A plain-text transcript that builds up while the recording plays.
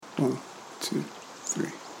1, 2, 3,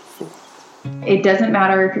 4. It doesn't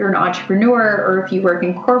matter if you're an entrepreneur or if you work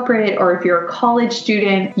in corporate or if you're a college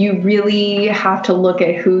student, you really have to look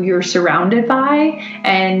at who you're surrounded by,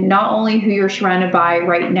 and not only who you're surrounded by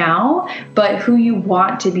right now, but who you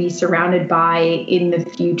want to be surrounded by in the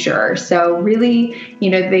future. So really,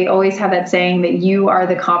 they always have that saying that you are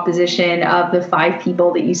the composition of the 5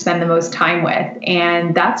 people that you spend the most time with.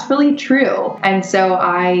 And that's really true. And so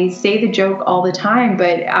I say the joke all the time,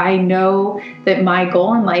 but I know that my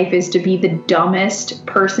goal in life is to be the dumbest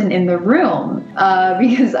person in the room,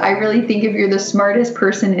 because I really think if you're the smartest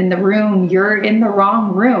person in the room, you're in the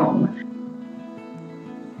wrong room.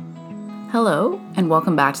 Hello, and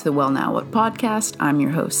welcome back to the Well Now What podcast. I'm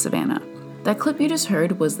your host, Savannah. That clip you just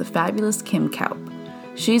heard was the fabulous Kim Kaup.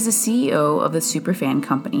 She's the CEO of the Superfan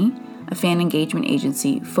Company, a fan engagement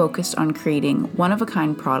agency focused on creating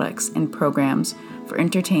one-of-a-kind products and programs for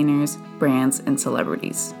entertainers, brands, and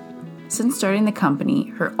celebrities. Since starting the company,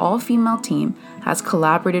 her all-female team has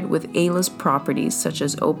collaborated with A-list properties such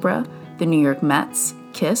as Oprah, the New York Mets,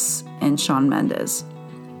 Kiss, and Shawn Mendes.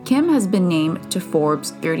 Kim has been named to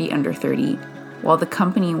Forbes 30 Under 30, while the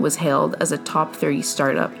company was hailed as a top 30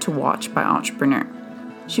 startup to watch by Entrepreneur.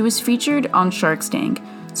 She was featured on Shark Tank,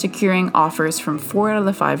 securing offers from 4 out of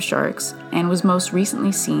the 5 sharks, and was most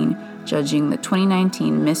recently seen judging the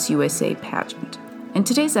 2019 Miss USA pageant. In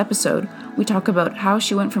today's episode, we talk about how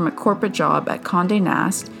she went from a corporate job at Condé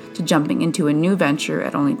Nast to jumping into a new venture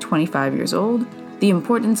at only 25 years old, the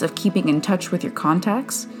importance of keeping in touch with your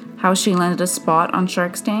contacts, how she landed a spot on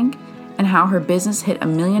Shark Tank, and how her business hit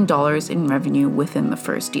 $1 million in revenue within the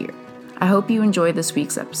first year. I hope you enjoyed this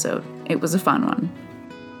week's episode. It was a fun one.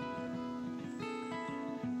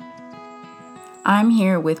 I'm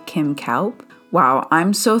here with Kim Kaup. Wow,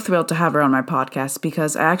 I'm so thrilled to have her on my podcast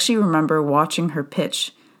because I actually remember watching her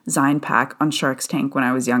pitch Zynepak on Shark Tank when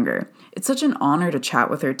I was younger. It's such an honor to chat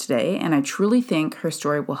with her today, and I truly think her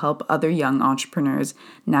story will help other young entrepreneurs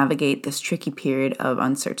navigate this tricky period of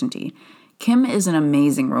uncertainty. Kim is an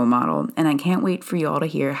amazing role model, and I can't wait for you all to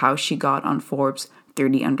hear how she got on Forbes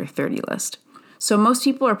 30 Under 30 list. So most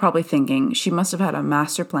people are probably thinking she must have had a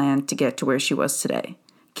master plan to get to where she was today.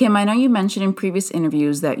 Kim, I know you mentioned in previous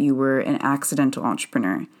interviews that you were an accidental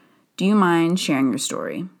entrepreneur. Do you mind sharing your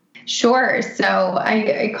story? Sure. So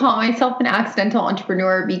I call myself an accidental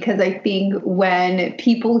entrepreneur because I think when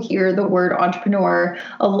people hear the word entrepreneur,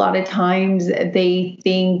 a lot of times they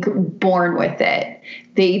think born with it.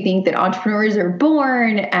 They think that entrepreneurs are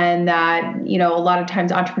born and that, a lot of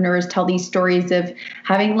times entrepreneurs tell these stories of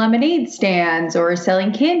having lemonade stands or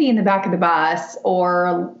selling candy in the back of the bus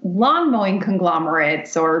or lawn mowing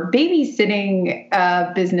conglomerates or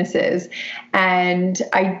babysitting businesses. And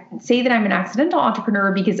I say that I'm an accidental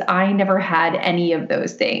entrepreneur because I never had any of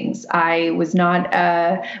those things. I was not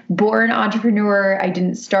a born entrepreneur. I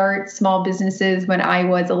didn't start small businesses when I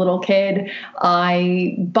was a little kid.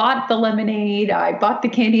 I bought the lemonade. I bought the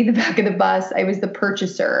candy in the back of the bus. I was the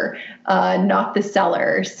purchaser, not the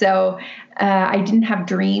seller. So I didn't have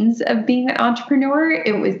dreams of being an entrepreneur.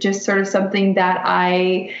 It was just sort of something that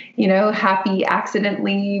I, happy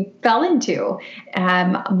accidentally fell into.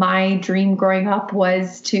 My dream growing up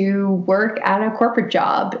was to work at a corporate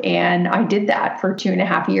job. And I did that for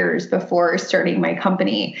 2.5 years before starting my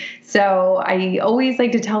company. So I always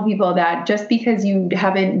like to tell people that just because you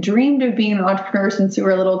haven't dreamed of being an entrepreneur since you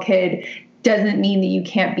were a little kid doesn't mean that you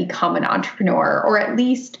can't become an entrepreneur, or at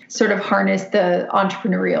least sort of harness the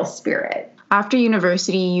entrepreneurial spirit. After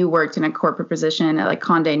university, you worked in a corporate position at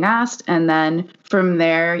Condé Nast, and then from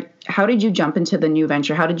there, how did you jump into the new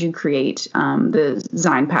venture? How did you create the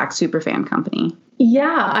Zynepak Superfan Company?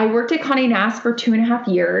 Yeah, I worked at Condé Nast for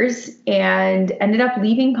 2.5 years and ended up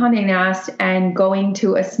leaving Condé Nast and going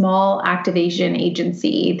to a small activation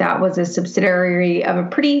agency that was a subsidiary of a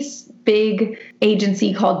pretty big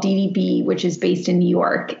agency called DDB, which is based in New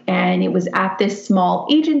York. And it was at this small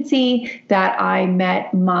agency that I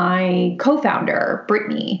met my co-founder,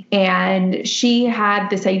 Brittany. And she had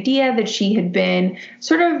this idea that she had been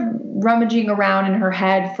sort of rummaging around in her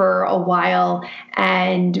head for a while.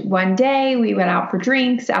 And one day we went out for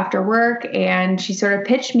drinks after work, and she sort of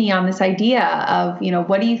pitched me on this idea of,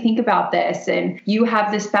 what do you think about this? And you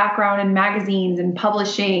have this background in magazines and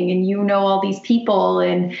publishing, and all these people.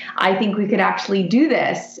 And I I think we could actually do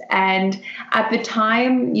this. And at the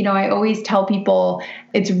time, I always tell people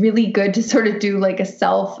it's really good to sort of do like a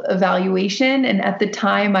self-evaluation. And at the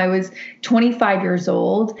time, I was 25 years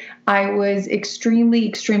old. I was extremely,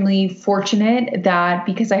 extremely fortunate that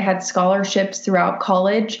because I had scholarships throughout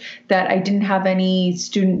college, that I didn't have any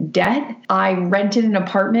student debt. I rented an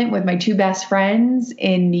apartment with my two best friends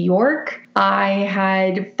in New York. I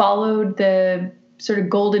had followed the sort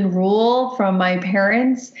of golden rule from my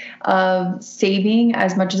parents of saving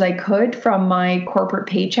as much as I could from my corporate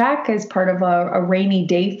paycheck as part of a rainy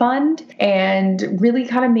day fund, and really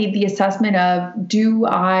kind of made the assessment of, do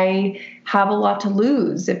I have a lot to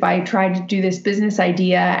lose if I tried to do this business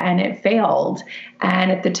idea and it failed?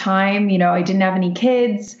 And at the time, I didn't have any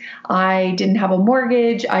kids. I didn't have a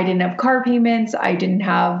mortgage. I didn't have car payments. I didn't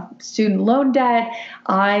have student loan debt.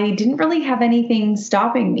 I didn't really have anything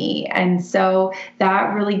stopping me. And so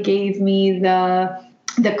that really gave me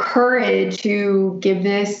the courage to give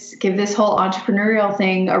this whole entrepreneurial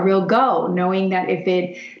thing a real go, knowing that if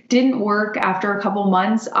it didn't work after a couple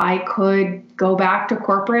months, I could go back to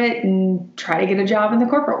corporate and try to get a job in the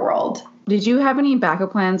corporate world. Did you have any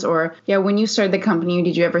backup plans, or when you started the company,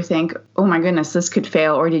 did you ever think, oh my goodness, this could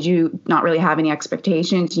fail? Or did you not really have any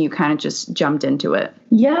expectations and you kind of just jumped into it?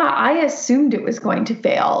 Yeah, I assumed it was going to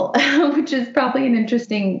fail, which is probably an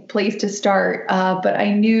interesting place to start. But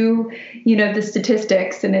I knew, the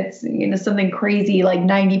statistics, and it's, something crazy like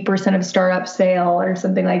 90% of startups fail or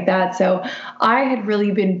something like that. So I had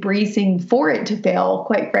really been bracing for it to fail,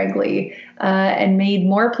 quite frankly, and made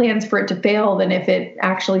more plans for it to fail than if it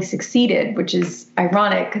actually succeeded, which is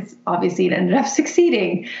ironic because obviously it ended up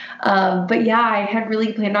succeeding. But yeah, I had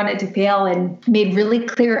really planned on it to fail and made really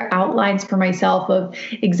clear outlines for myself of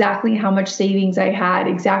exactly how much savings I had,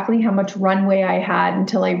 exactly how much runway I had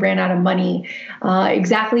until I ran out of money,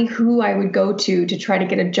 exactly who I would go to try to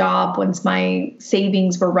get a job once my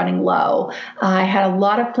savings were running low. I had a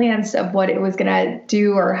lot of plans of what it was going to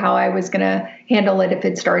do or how I was going to handle it if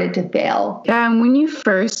it started to fail. Yeah, and when you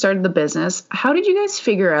first started the business, how did you guys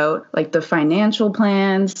figure out like the financial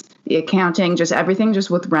plans, the accounting, just everything just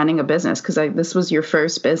with running a business? Because this was your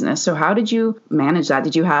first business. So how did you manage that?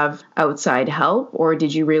 Did you have outside help, or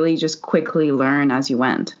did you really just quickly learn as you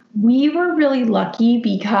went? We were really lucky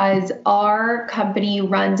because our company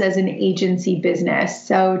runs as an agency business.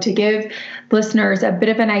 So to give listeners a bit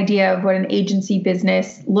of an idea of what an agency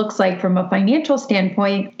business looks like from a financial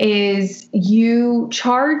standpoint is you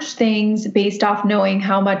charge things based off knowing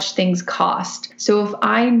how much things cost. So if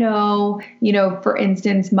I know, for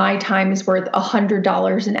instance, my time is worth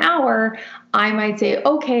 $100 an hour, I might say,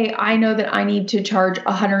 okay, I know that I need to charge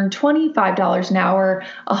 $125 an hour,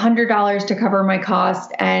 $100 to cover my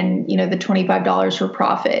cost, and the $25 for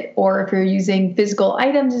profit. Or if you're using physical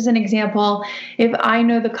items as an example, if I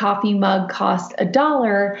know the coffee mug costs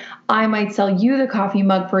 $1, I might sell you the coffee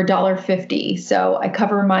mug for $1.50. So I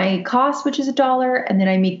cover my cost, which is $1, and then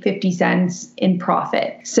I make 50 cents in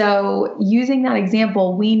profit. So using that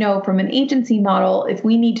example, we know from an agency model, if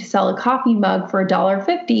we need to sell a coffee mug for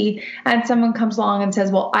 $1.50 and someone comes along and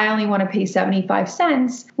says, well, I only want to pay 75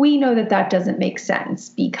 cents, we know that that doesn't make sense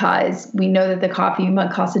because we know that the coffee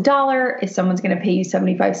mug costs $1. If someone's going to pay you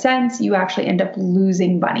 75 cents, you actually end up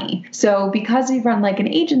losing money. So because we run like an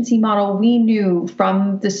agency model, we knew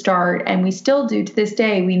from the start, and we still do to this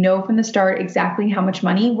day, we know from the start exactly how much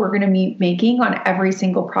money we're going to be making on every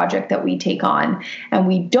single project that we take on. And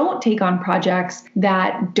we don't take on projects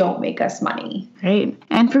that don't make us money. Great.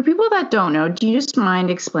 And for people that don't know, do you just mind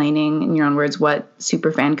explaining in your own words what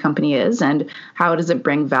Superfan Company is and how does it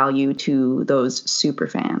bring value to those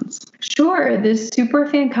superfans? Sure. The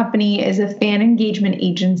Superfan Company is a fan engagement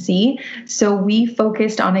agency. So we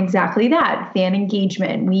focused on exactly that, fan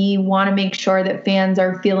engagement. We want to make sure that fans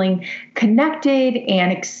are feeling connected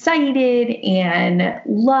and excited and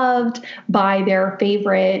loved by their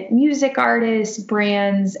favorite music artists,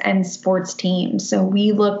 brands, and sports teams. So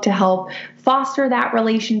we look to help foster that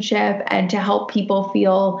relationship and to help people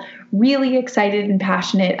feel really excited and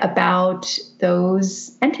passionate about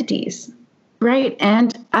those entities. Right.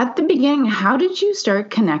 And at the beginning, how did you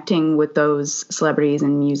start connecting with those celebrities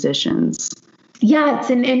and musicians? Yeah, it's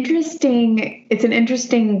an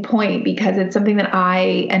interesting point because it's something that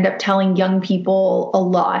I end up telling young people a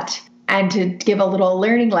lot. And to give a little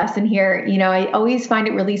learning lesson here, I always find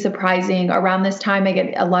it really surprising. Around this time, I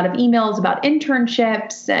get a lot of emails about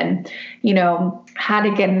internships and, how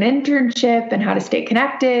to get an internship and how to stay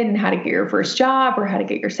connected and how to get your first job or how to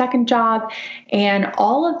get your second job. And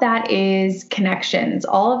all of that is connections.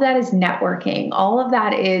 All of that is networking. All of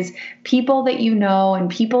that is people that you know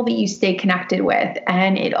and people that you stay connected with.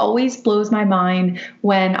 And it always blows my mind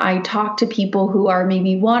when I talk to people who are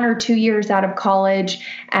maybe 1 or 2 years out of college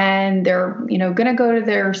and they're, going to go to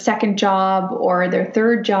their second job or their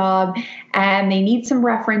third job and they need some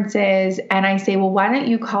references. And I say, well, why don't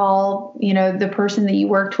you call, the person that you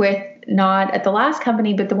worked with, not at the last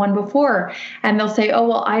company, but the one before. And they'll say, oh,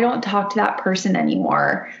 well, I don't talk to that person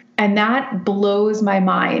anymore. And that blows my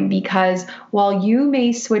mind because while you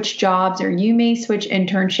may switch jobs or you may switch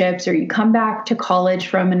internships or you come back to college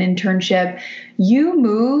from an internship, you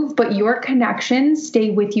move, but your connections stay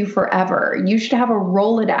with you forever. You should have a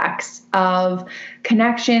Rolodex of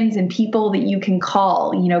connections and people that you can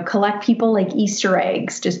call, collect people like Easter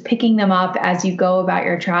eggs, just picking them up as you go about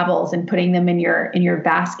your travels and putting them in your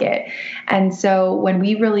basket. And so when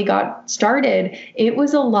we really got started, it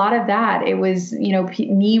was a lot of that. It was,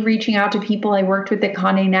 me reaching out to people I worked with at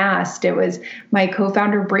Condé Nast. It was my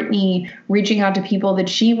co-founder, Brittany, reaching out to people that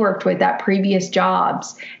she worked with at previous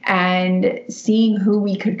jobs and seeing who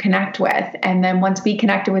we could connect with. And then once we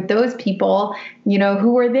connected with those people,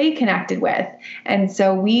 who were they connected with? And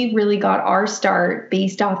so we really got our start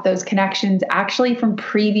based off those connections actually from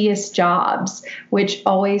previous jobs, which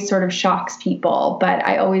always sort of shocks people. But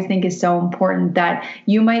I always think is so important that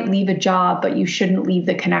you might leave a job, but you shouldn't leave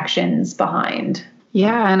the connections behind.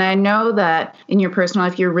 Yeah. And I know that in your personal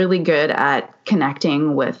life, you're really good at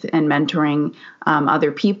connecting with and mentoring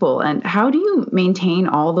other people. And how do you maintain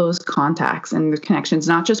all those contacts and the connections,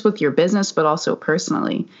 not just with your business, but also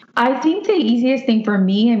personally? I think the easiest thing for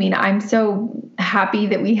me, I'm so happy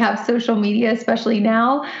that we have social media, especially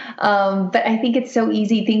now. But I think it's so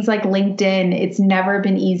easy. Things like LinkedIn, it's never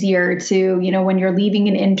been easier to, when you're leaving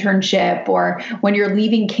an internship or when you're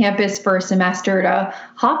leaving campus for a semester to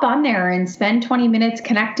hop on there and spend 20 minutes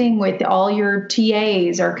connecting with all your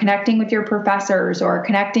TAs or connecting with your professors or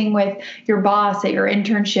connecting with your boss at your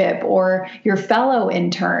internship or your fellow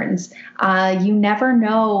interns. You never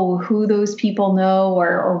know who those people know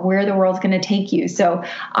or where the world's going to take you. So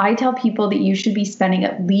I tell people that you should be spending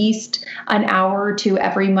at least an hour or two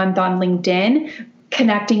every month on LinkedIn,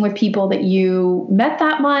 connecting with people that you met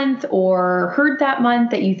that month or heard that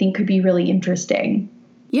month that you think could be really interesting.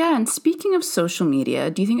 Yeah, and speaking of social media,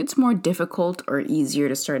 do you think it's more difficult or easier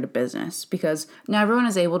to start a business? Because now everyone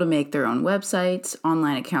is able to make their own websites,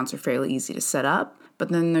 online accounts are fairly easy to set up, but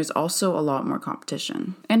then there's also a lot more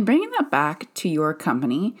competition. And bringing that back to your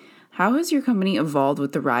company, how has your company evolved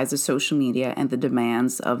with the rise of social media and the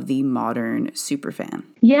demands of the modern superfan?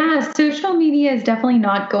 Yeah, social media is definitely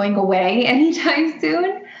not going away anytime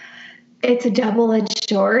soon. It's a double-edged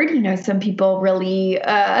sword. Some people really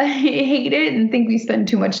hate it and think we spend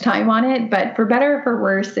too much time on it. But for better or for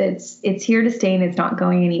worse, it's here to stay and it's not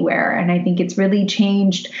going anywhere. And I think it's really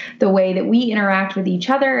changed the way that we interact with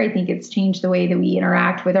each other. I think it's changed the way that we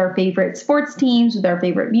interact with our favorite sports teams, with our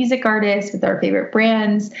favorite music artists, with our favorite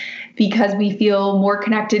brands, because we feel more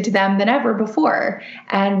connected to them than ever before.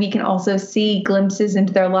 And we can also see glimpses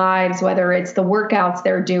into their lives, whether it's the workouts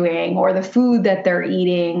they're doing or the food that they're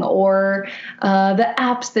eating or the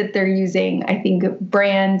apps that they're using. I think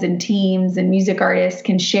brands and teams and music artists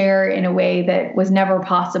can share in a way that was never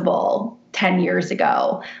possible 10 years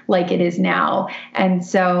ago, like it is now. And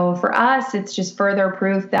so for us, it's just further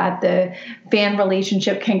proof that the fan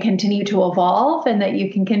relationship can continue to evolve and that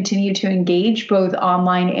you can continue to engage both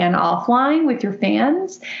online and offline with your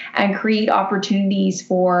fans and create opportunities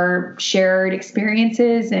for shared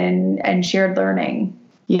experiences and shared learning.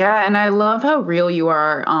 Yeah, and I love how real you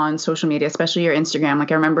are on social media, especially your Instagram.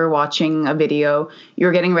 Like I remember watching a video, you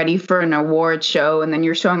were getting ready for an award show, and then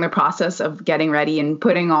you're showing the process of getting ready and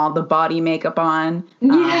putting all the body makeup on.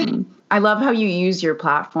 Yeah. I love how you use your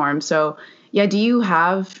platform. So yeah, do you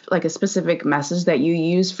have like a specific message that you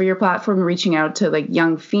use for your platform, reaching out to like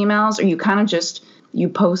young females, or you kind of just, you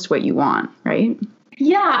post what you want, right?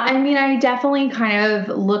 Yeah, I definitely kind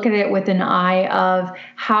of look at it with an eye of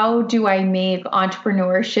how do I make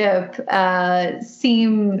entrepreneurship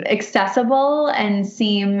seem accessible and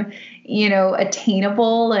seem,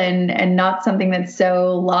 attainable and not something that's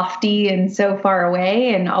so lofty and so far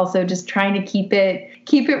away, and also just trying to keep it,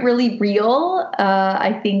 keep it really real.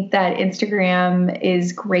 I think that Instagram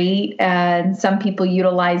is great, and some people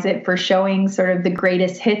utilize it for showing sort of the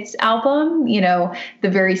greatest hits album, the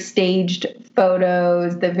very staged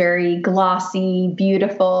photos, the very glossy,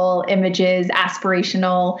 beautiful images,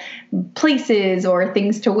 aspirational places or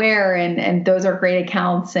things to wear. And those are great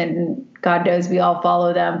accounts, and God knows we all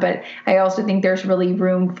follow them. But I also think there's really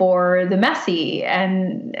room for the messy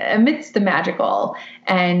and amidst the magical,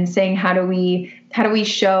 and saying, how do we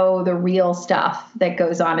show the real stuff that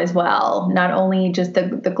goes on as well? Not only just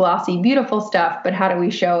the glossy, beautiful stuff, but how do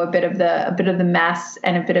we show a bit of the mess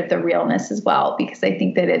and a bit of the realness as well? Because I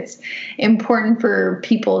think that it's important for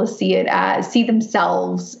people to see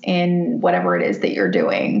themselves in whatever it is that you're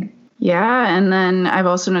doing. Yeah, and then I've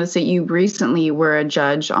also noticed that you recently were a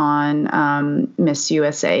judge on Miss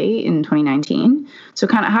USA in 2019. So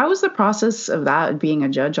kind of how was the process of that, being a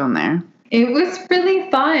judge on there? It was really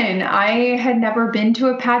fun. I had never been to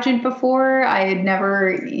a pageant before. I had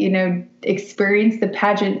never, experienced the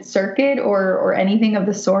pageant circuit or anything of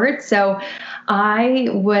the sort. So I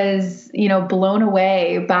was, blown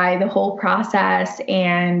away by the whole process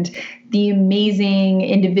and the amazing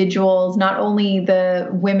individuals, not only the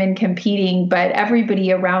women competing, but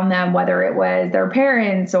everybody around them, whether it was their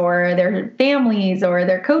parents or their families or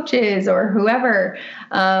their coaches or whoever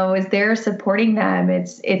was there supporting them.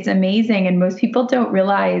 It's amazing. And most people don't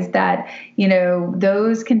realize that,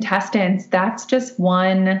 those contestants, that's just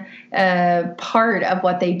one part of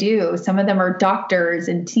what they do. Some of them are doctors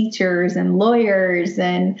and teachers and lawyers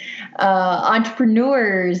and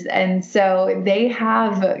entrepreneurs. And so they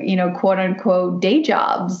have, quote unquote, day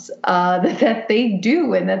jobs that they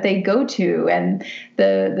do and that they go to. And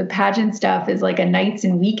the pageant stuff is like a nights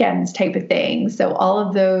and weekends type of thing. So all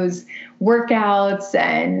of those workouts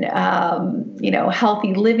and,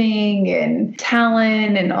 healthy living and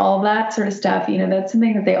talent and all that sort of stuff, that's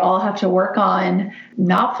something that they all have to work on,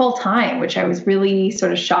 not full time, which I was really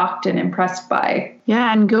sort of shocked and impressed by.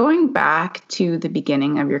 Yeah. And going back to the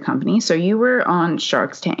beginning of your company, so you were on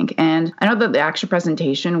Shark's Tank, and I know that the actual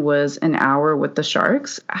presentation was an hour with the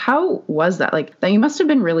sharks. How was that? Like, that you must have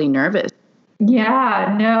been really nervous.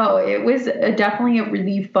 Yeah, no, it was definitely a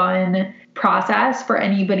really fun process for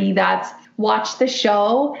anybody that's watched the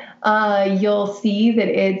show. You'll see that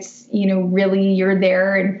it's, really you're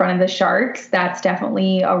there in front of the sharks. That's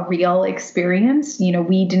definitely a real experience.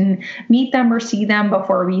 We didn't meet them or see them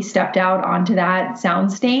before we stepped out onto that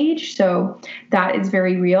soundstage. So that is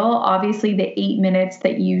very real. Obviously, the 8 minutes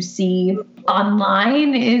that you see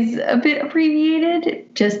online is a bit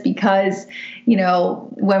abbreviated just because,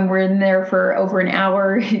 when we're in there for over an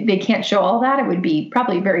hour, they can't show all that. It would be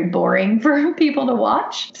probably very boring for people to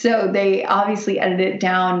watch. So they obviously edited it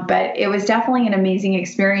down, but it was definitely an amazing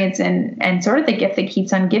experience and sort of the gift that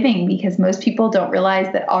keeps on giving, because most people don't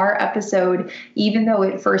realize that our episode, even though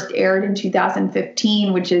it first aired in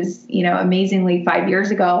 2015, which is, amazingly 5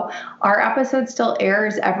 years ago, our episode still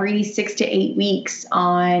airs every 6 to 8 weeks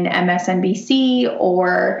on MSNBC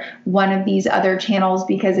or one of these other channels,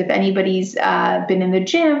 because if anybody's been in the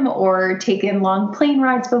gym or taken long plane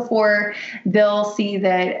rides before, they'll see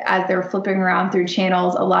that as they're flipping around through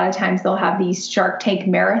channels, a lot of times they'll have these Shark Tank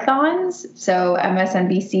marathons. So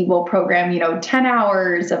MSNBC will program, 10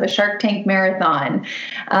 hours of a Shark Tank marathon.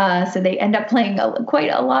 So they end up playing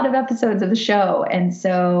quite a lot of episodes of the show. And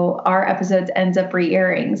so our episodes ends up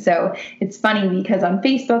re-airing. So it's funny because on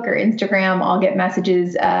Facebook or Instagram, I'll get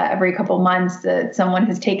messages every couple months that someone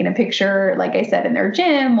has taken a picture, like I said, in their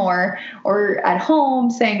gym or at home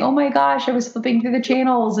saying, oh my gosh, I was flipping through the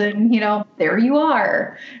channels and, there you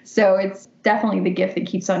are. So it's definitely the gift that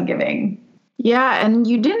keeps on giving. Yeah, and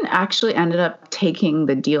you didn't actually ended up taking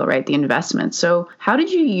the deal, right? The investment. So how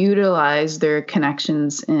did you utilize their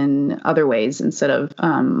connections in other ways instead of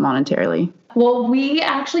monetarily? Well, we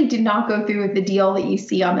actually did not go through with the deal that you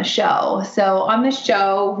see on the show. So on the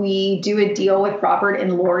show, we do a deal with Robert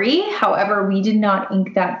and Lori. However, we did not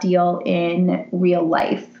ink that deal in real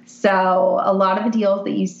life. So a lot of the deals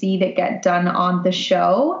that you see that get done on the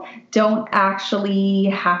show don't actually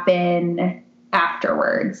happen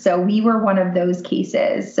afterwards. So we were one of those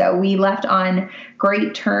cases. So we left on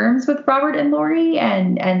great terms with Robert and Lori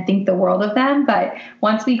and think the world of them. But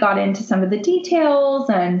once we got into some of the details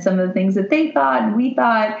and some of the things that they thought and we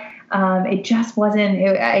thought, it just wasn't,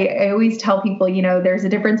 I always tell people, there's a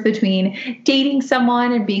difference between dating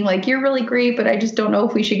someone and being like, you're really great, but I just don't know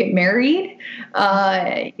if we should get married.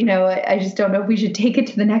 I just don't know if we should take it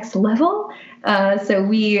to the next level. So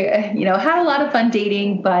we, had a lot of fun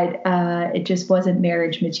dating, but it just wasn't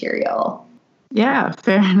marriage material. Yeah,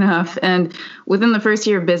 fair enough. And within the first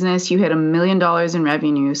year of business, you hit $1 million in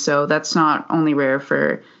revenue. So that's not only rare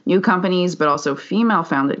for new companies, but also female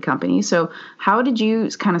founded companies. So how did you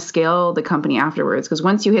kind of scale the company afterwards? Because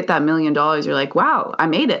once you hit that $1 million, you're like, wow, I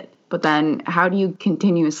made it. But then how do you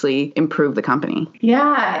continuously improve the company?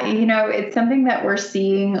 Yeah, it's something that we're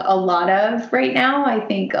seeing a lot of right now. I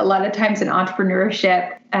think a lot of times in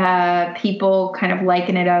entrepreneurship, people kind of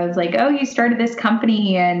liken it as like, oh, you started this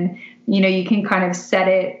company and, you can kind of set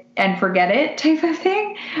it and forget it type of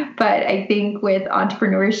thing. But I think with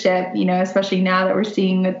entrepreneurship, especially now that we're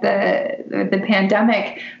seeing with the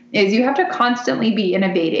pandemic, is you have to constantly be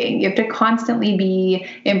innovating. You have to constantly be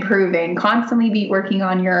improving, constantly be working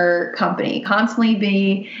on your company, constantly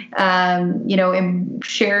be,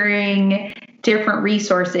 sharing different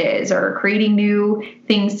resources or creating new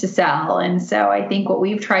things to sell. And so I think what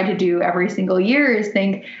we've tried to do every single year is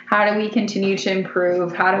think, how do we continue to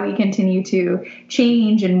improve? How do we continue to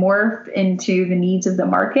change and morph into the needs of the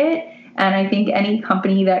market? And I think any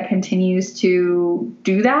company that continues to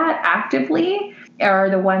do that actively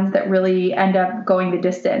are the ones that really end up going the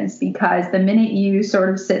distance, because the minute you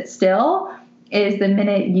sort of sit still is the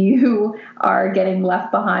minute you are getting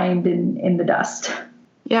left behind in the dust.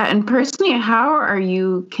 Yeah. And personally, how are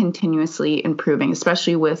you continuously improving,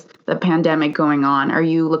 especially with the pandemic going on? Are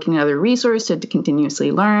you looking at other resources to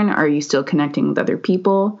continuously learn? Are you still connecting with other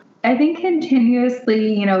people? I think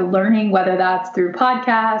continuously, learning, whether that's through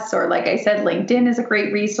podcasts or, like I said, LinkedIn is a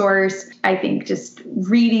great resource. I think just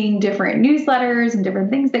reading different newsletters and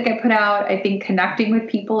different things that get put out. I think connecting with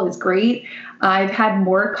people is great. I've had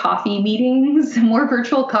more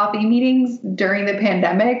virtual coffee meetings during the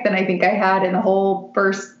pandemic than I think I had in the whole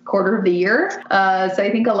first quarter of the year. So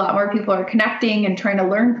I think a lot more people are connecting and trying to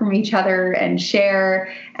learn from each other and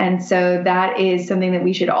share. And so that is something that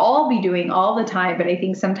we should all be doing all the time. But I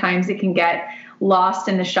think sometimes it can get lost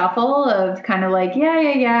in the shuffle of kind of like, yeah,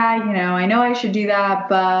 I know I should do that,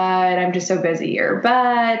 but I'm just so busy, or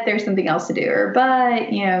but there's something else to do, or but,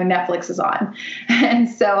 Netflix is on. And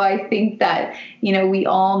so I think that, we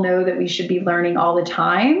all know that we should be learning all the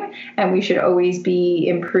time and we should always be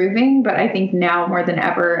improving. But I think now more than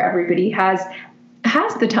ever, everybody has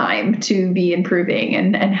the time to be improving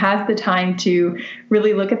and has the time to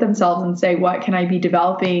really look at themselves and say, what can I be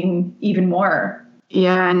developing even more?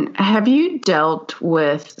 Yeah. And have you dealt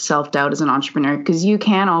with self-doubt as an entrepreneur? Because you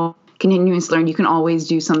can all continuously learn. You can always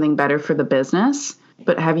do something better for the business.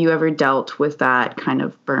 But have you ever dealt with that kind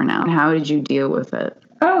of burnout? How did you deal with it?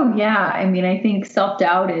 Oh, yeah. I mean, I think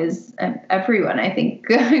self-doubt is everyone, I think,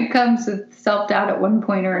 comes with self-doubt at one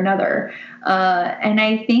point or another. And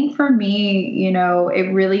I think for me,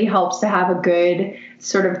 it really helps to have a good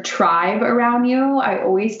sort of tribe around you. I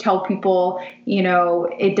always tell people,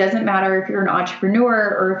 it doesn't matter if you're an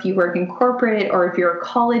entrepreneur or if you work in corporate or if you're a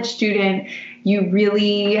college student. You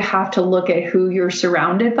really have to look at who you're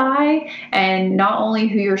surrounded by, and not only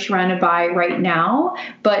who you're surrounded by right now,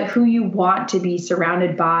 but who you want to be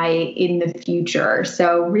surrounded by in the future.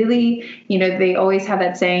 So really, they always have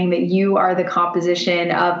that saying that you are the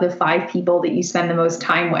composition of the 5 people that you spend the most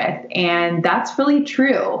time with. And that's really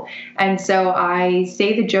true. And so I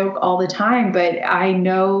say the joke all the time, but I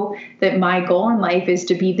know that my goal in life is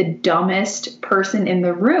to be the dumbest person in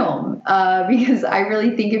the room, because I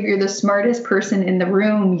really think if you're the smartest person in the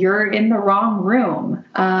room, you're in the wrong room.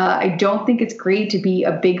 I don't think it's great to be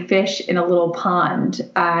a big fish in a little pond.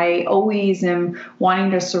 I always am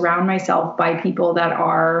wanting to surround myself by people that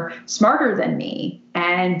are smarter than me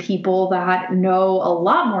and people that know a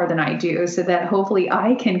lot more than I do, so that hopefully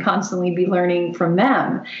I can constantly be learning from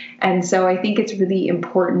them. And so I think it's really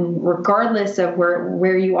important, regardless of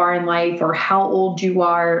where you are in life or how old you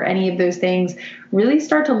are, or any of those things, really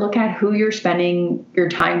start to look at who you're spending your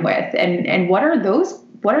time with and what are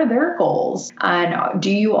their goals? And do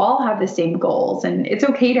you all have the same goals? And it's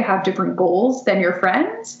okay to have different goals than your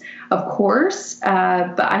friends, of course.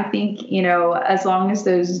 But I think, as long as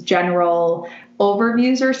those general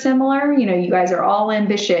overviews are similar, you guys are all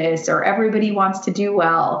ambitious or everybody wants to do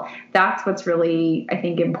well. That's what's really, I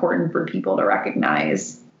think, important for people to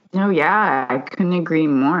recognize. Oh, yeah, I couldn't agree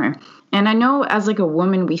more. And I know as like a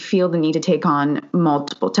woman, we feel the need to take on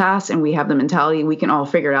multiple tasks and we have the mentality we can all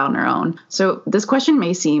figure it out on our own. So this question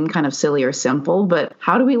may seem kind of silly or simple, but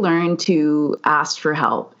how do we learn to ask for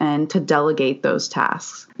help and to delegate those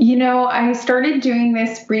tasks? I started doing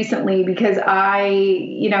this recently because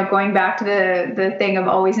going back to the thing of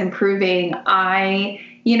always improving, I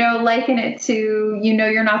liken it to,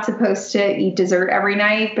 you're not supposed to eat dessert every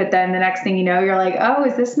night, but then the next thing you know, you're like, oh,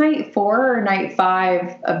 is this night 4 or night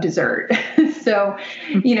 5 of dessert? So,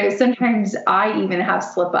 sometimes I even have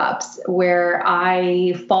slip ups where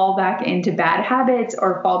I fall back into bad habits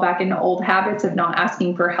or fall back into old habits of not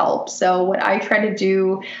asking for help. So what I try to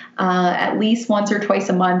do at least once or twice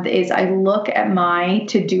a month is I look at my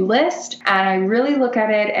to-do list and I really look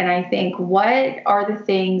at it and I think, what are the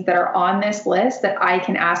things that are on this list that I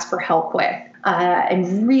can ask for help with?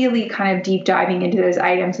 And really kind of deep diving into those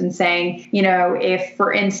items and saying, if,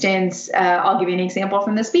 for instance, I'll give you an example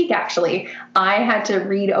from this week, actually, I had to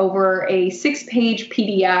read over a 6-page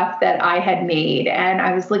PDF that I had made. And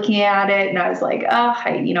I was looking at it and I was like,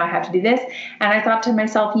 I have to do this. And I thought to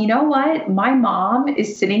myself, you know what? My mom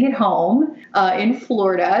is sitting at home in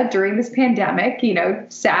Florida during this pandemic,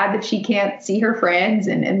 sad that she can't see her friends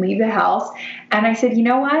and leave the house. And I said, you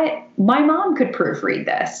know what? My mom could proofread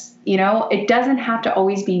this. It doesn't have to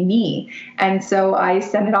always be me. And so I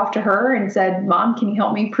sent it off to her and said, Mom, can you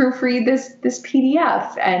help me proofread this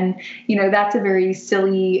PDF? And, that's a very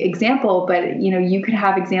silly example, but, you could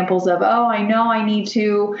have examples of, I know I need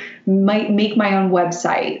to make my own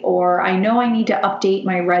website, or I know I need to update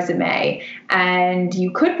my resume. And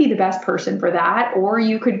you could be the best person for that, or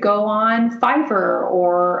you could go on Fiverr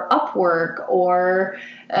or Upwork or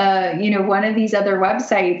one of these other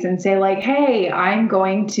websites and say like, hey, I'm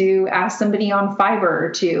going to ask somebody on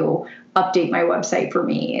Fiverr to update my website for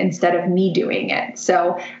me instead of me doing it.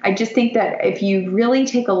 So I just think that if you really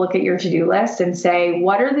take a look at your to-do list and say,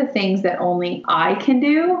 what are the things that only I can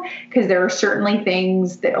do? Because there are certainly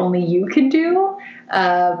things that only you can do.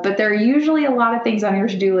 But there are usually a lot of things on your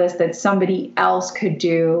to-do list that somebody else could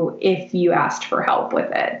do if you asked for help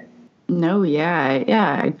with it. No,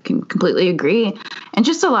 yeah, I can completely agree. And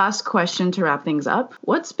just a last question to wrap things up.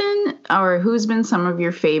 Who's been some of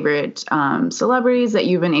your favorite celebrities that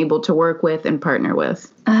you've been able to work with and partner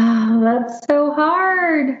with? Oh, that's so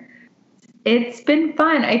hard. It's been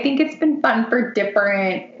fun. I think it's been fun for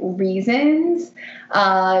different reasons.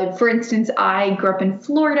 For instance, I grew up in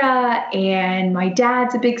Florida and my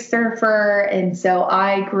dad's a big surfer. And so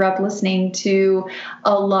I grew up listening to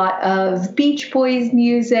a lot of Beach Boys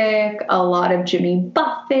music, a lot of Jimmy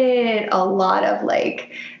Buffett, a lot of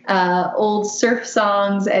old surf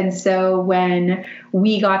songs. And so when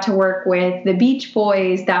we got to work with the Beach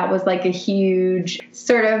Boys, that was like a huge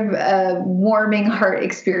sort of warming heart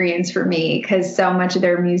experience for me, because so much of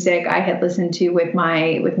their music I had listened to with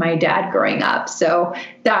my dad growing up. So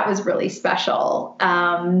that was really special.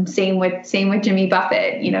 Same with Jimmy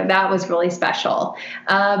Buffett, that was really special.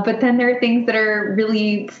 But then there are things that are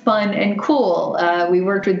really fun and cool. We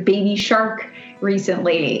worked with Baby Shark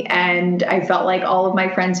recently, and I felt like all of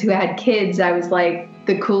my friends who had kids, I was like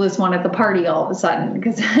the coolest one at the party all of a sudden,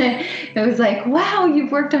 because it was like, wow,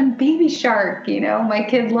 you've worked on Baby Shark, my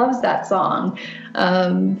kid loves that song.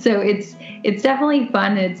 So it's definitely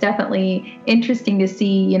fun. It's definitely interesting to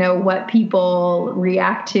see, what people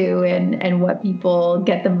react to and what people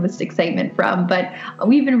get the most excitement from. But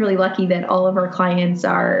we've been really lucky that all of our clients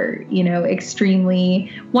are,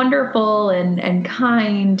 extremely wonderful and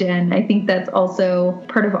kind. And I think that's also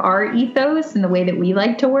part of our ethos and the way that we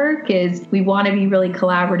like to work is we want to be really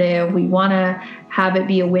collaborative. We want to have it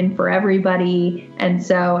be a win for everybody. And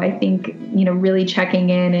so I think, really checking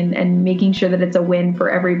in and making sure that it's a win for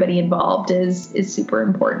everybody involved is super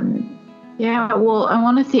important. Yeah, well, I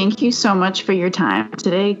want to thank you so much for your time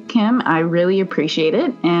today, Kim. I really appreciate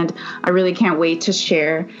it. And I really can't wait to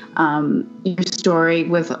share your story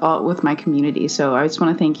with my community. So I just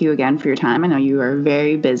want to thank you again for your time. I know you are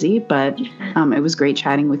very busy, but it was great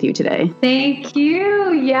chatting with you today. Thank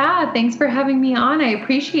you. Yeah, thanks for having me on. I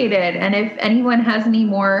appreciate it. And if anyone has any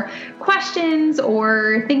more questions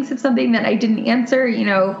or thinks of something that I didn't answer,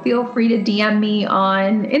 feel free to DM me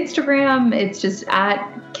on Instagram. It's just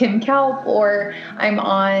at Kim Kalp, or I'm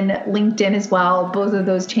on LinkedIn as well. Both of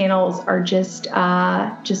those channels are just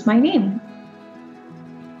my name.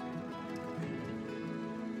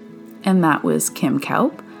 And that was Kim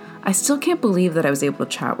Kalp. I still can't believe that I was able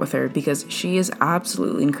to chat with her because she is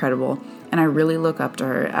absolutely incredible, and I really look up to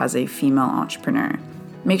her as a female entrepreneur.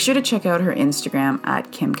 Make sure to check out her Instagram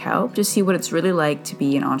at Kim Kalp to see what it's really like to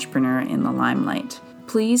be an entrepreneur in the limelight.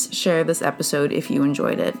 Please share this episode if you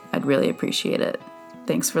enjoyed it. I'd really appreciate it.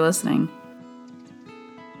 Thanks for listening.